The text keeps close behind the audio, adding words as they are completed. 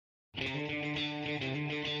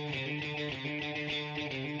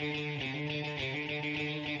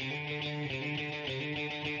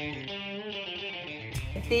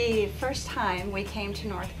The first time we came to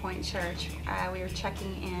North Point Church, we were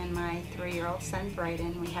checking in my 3-year-old son,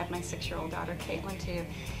 Braden. We had my 6-year-old daughter, Caitlin, too.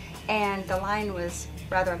 And the line was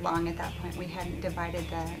rather long at that point. We hadn't divided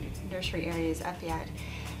the nursery areas up yet.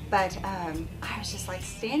 But I was just like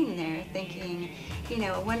standing there thinking, you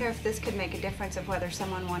know, I wonder if this could make a difference of whether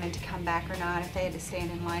someone wanted to come back or not, if they had to stand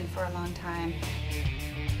in line for a long time.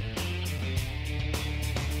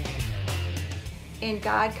 In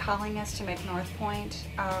God calling us to make North Point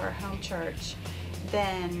our home church,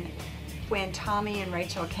 then when Tommy and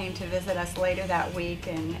Rachel came to visit us later that week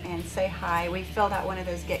and say hi, we filled out one of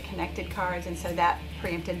those Get Connected cards, and so that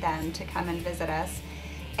preempted them to come and visit us.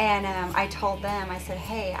 And I told them, I said,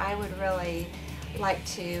 hey, I would really like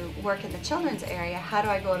to work in the children's area. How do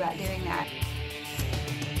I go about doing that?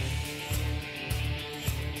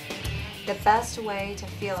 The best way to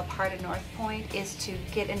feel a part of North Point is to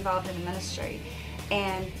get involved in the ministry.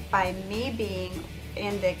 And by me being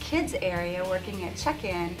in the kids area working at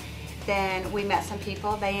Check-In, then we met some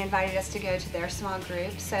people. They invited us to go to their small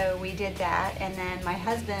group, so we did that. And then my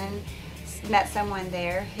husband met someone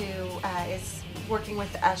there who is working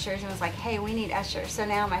with the ushers and was like, hey, we need ushers. So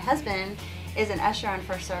now my husband is an usher on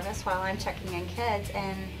First Service while I'm checking in kids,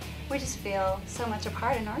 and we just feel so much a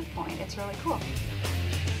part of North Point. It's really cool.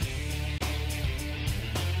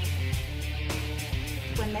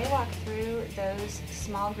 When they walk through those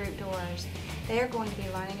small group doors, they are going to be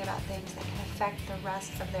learning about things that can affect the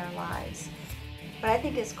rest of their lives. What I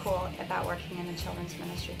think is cool about working in the children's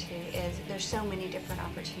ministry too is there's so many different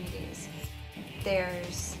opportunities.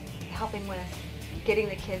 There's helping with getting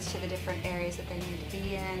the kids to the different areas that they need to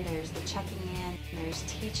be in. There's the checking in. There's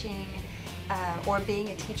teaching or being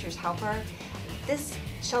a teacher's helper. This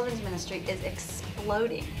children's ministry is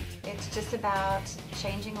exploding. It's just about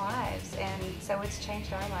changing lives, and so it's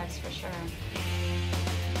changed our lives for sure.